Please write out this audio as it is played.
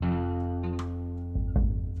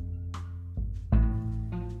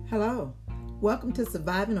Hello, welcome to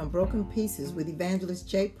Surviving on Broken Pieces with Evangelist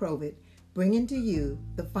Jay Provett, bringing to you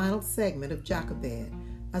the final segment of Jochebed,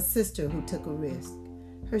 a sister who took a risk.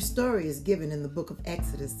 Her story is given in the book of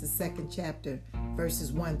Exodus, the 2nd chapter,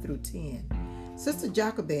 verses 1 through 10. Sister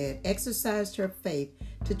Jochebed exercised her faith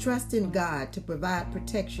to trust in God to provide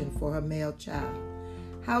protection for her male child.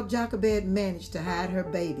 How Jochebed managed to hide her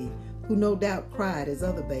baby, who no doubt cried as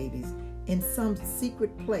other babies, in some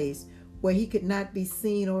secret place where he could not be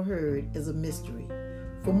seen or heard, is a mystery.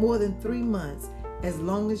 For more than 3 months, as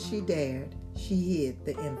long as she dared, she hid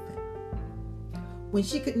the infant. When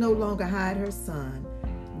she could no longer hide her son,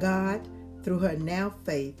 God, through her now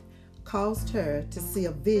faith, caused her to see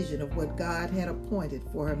a vision of what God had appointed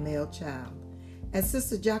for her male child. As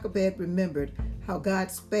Sister Jochebed remembered how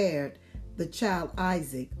God spared the child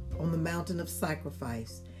Isaac on the mountain of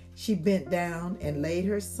sacrifice, she bent down and laid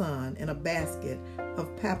her son in a basket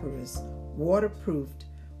of papyrus, waterproofed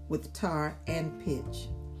with tar and pitch.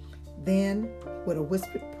 Then, with a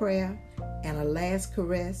whispered prayer and a last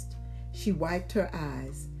caress, she wiped her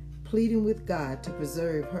eyes, pleading with God to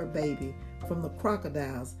preserve her baby from the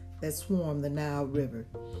crocodiles that swarmed the Nile River.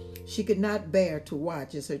 She could not bear to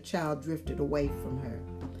watch as her child drifted away from her.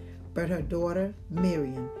 But her daughter,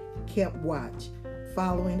 Miriam, kept watch,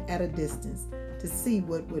 following at a distance to see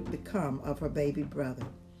what would become of her baby brother.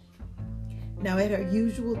 Now, at her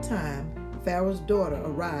usual time, Pharaoh's daughter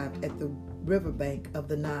arrived at the riverbank of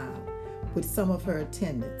the Nile with some of her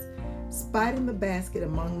attendants. Spotting the basket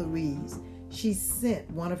among the reeds, she sent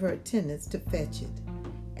one of her attendants to fetch it.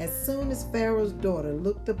 As soon as Pharaoh's daughter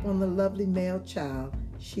looked upon the lovely male child,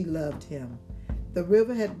 she loved him. The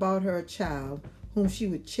river had brought her a child whom she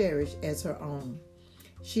would cherish as her own.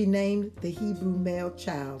 She named the Hebrew male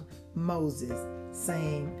child Moses,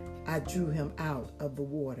 saying, "I drew him out of the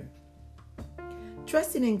water."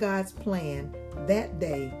 Trusting in God's plan, that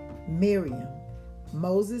day, Miriam,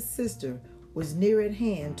 Moses' sister, was near at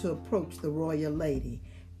hand to approach the royal lady,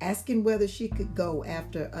 asking whether she could go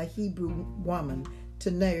after a Hebrew woman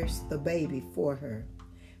to nurse the baby for her.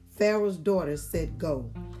 Pharaoh's daughter said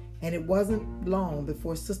go, and it wasn't long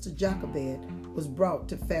before Sister Jochebed was brought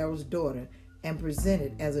to Pharaoh's daughter and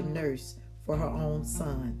presented as a nurse for her own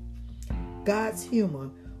son. God's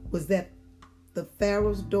humor was that the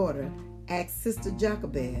Pharaoh's daughter asked Sister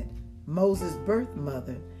Jochebed, Moses' birth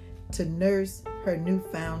mother, to nurse her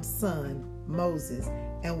newfound son, Moses,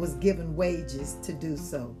 and was given wages to do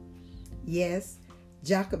so. Yes,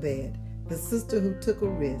 Jochebed, the sister who took a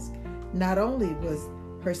risk, not only was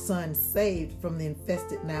her son saved from the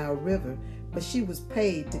infested Nile River, but she was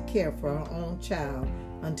paid to care for her own child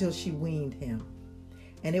until she weaned him.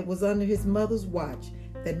 And it was under his mother's watch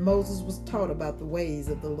that Moses was taught about the ways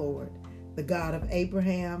of the Lord, the God of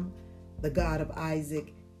Abraham, the God of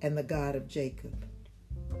Isaac, and the God of Jacob.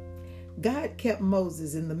 God kept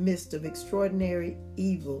Moses in the midst of extraordinary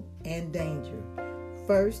evil and danger.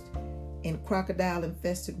 First, in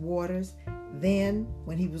crocodile-infested waters, then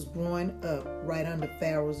when he was growing up right under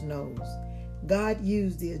Pharaoh's nose. God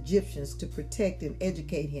used the Egyptians to protect and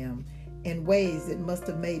educate him in ways that must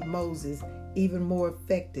have made Moses even more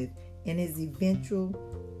effective in his eventual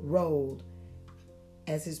role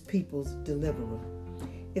as his people's deliverer.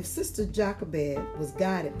 If Sister Jochebed was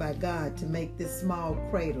guided by God to make this small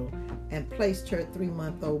cradle and placed her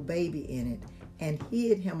 3-month-old baby in it and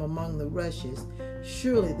hid him among the rushes,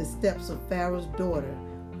 surely the steps of Pharaoh's daughter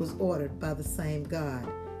was ordered by the same God,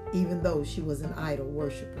 even though she was an idol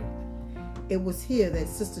worshiper. It was here that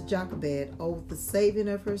Sister Jochebed owed the saving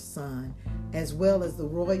of her son, as well as the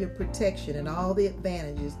royal protection and all the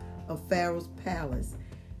advantages of Pharaoh's palace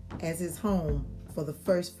as his home for the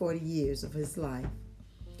first 40 years of his life.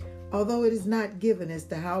 Although it is not given as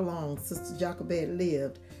to how long Sister Jochebed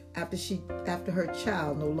lived after her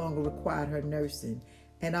child no longer required her nursing,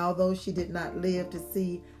 and although she did not live to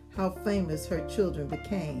see how famous her children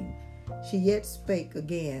became, she yet spake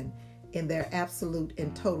again in their absolute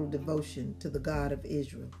and total devotion to the God of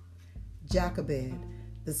Israel. Jochebed,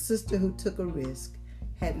 the sister who took a risk,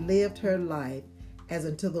 had lived her life as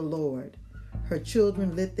unto the Lord. Her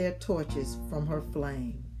children lit their torches from her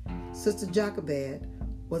flame. Sister Jochebed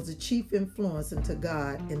was the chief influence unto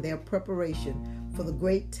God in their preparation for the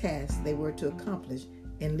great task they were to accomplish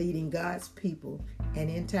in leading God's people and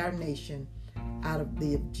entire nation out of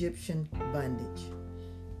the Egyptian bondage.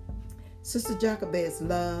 Sister Jochebed's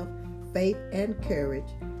love, faith, and courage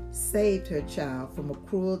saved her child from a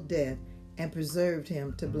cruel death and preserved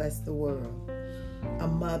him to bless the world. A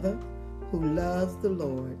mother who loves the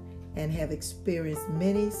Lord and have experienced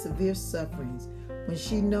many severe sufferings when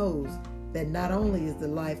she knows that not only is the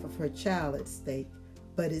life of her child at stake,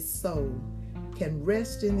 but its soul, can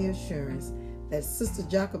rest in the assurance that Sister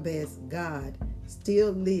Jochebed's God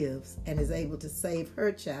still lives and is able to save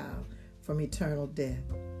her child from eternal death.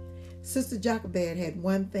 Sister Jochebed had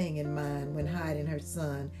one thing in mind when hiding her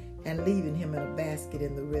son and leaving him in a basket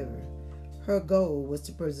in the river. Her goal was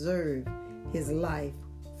to preserve his life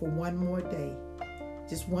for one more day,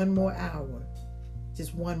 just one more hour,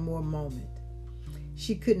 just one more moment.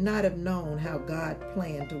 She could not have known how God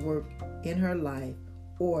planned to work in her life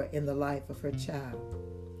or in the life of her child.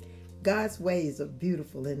 God's ways are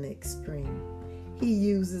beautiful in the extreme. He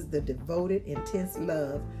uses the devoted, intense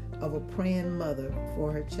love of a praying mother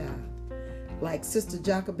for her child. Like Sister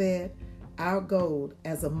Jochebed, our goal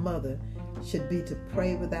as a mother should be to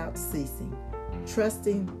pray without ceasing,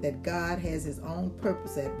 trusting that God has His own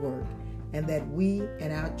purpose at work and that we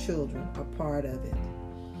and our children are part of it.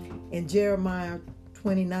 In Jeremiah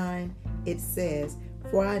 29, it says,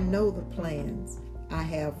 "For I know the plans I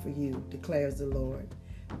have for you, declares the Lord,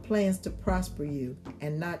 plans to prosper you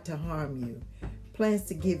and not to harm you, plans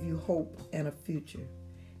to give you hope and a future.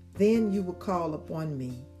 Then you will call upon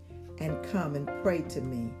me and come and pray to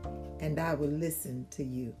me, and I will listen to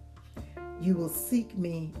you. You will seek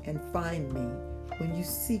me and find me when you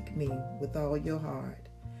seek me with all your heart.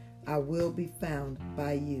 I will be found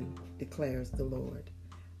by you, declares the Lord."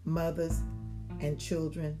 Mothers and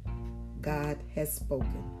children, God has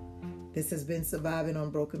spoken. This has been Surviving on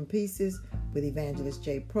Broken Pieces with Evangelist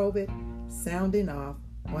J. Probert, sounding off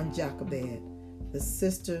on Jochebed, the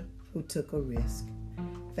sister who took a risk.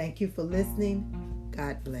 Thank you for listening.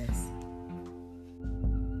 God bless.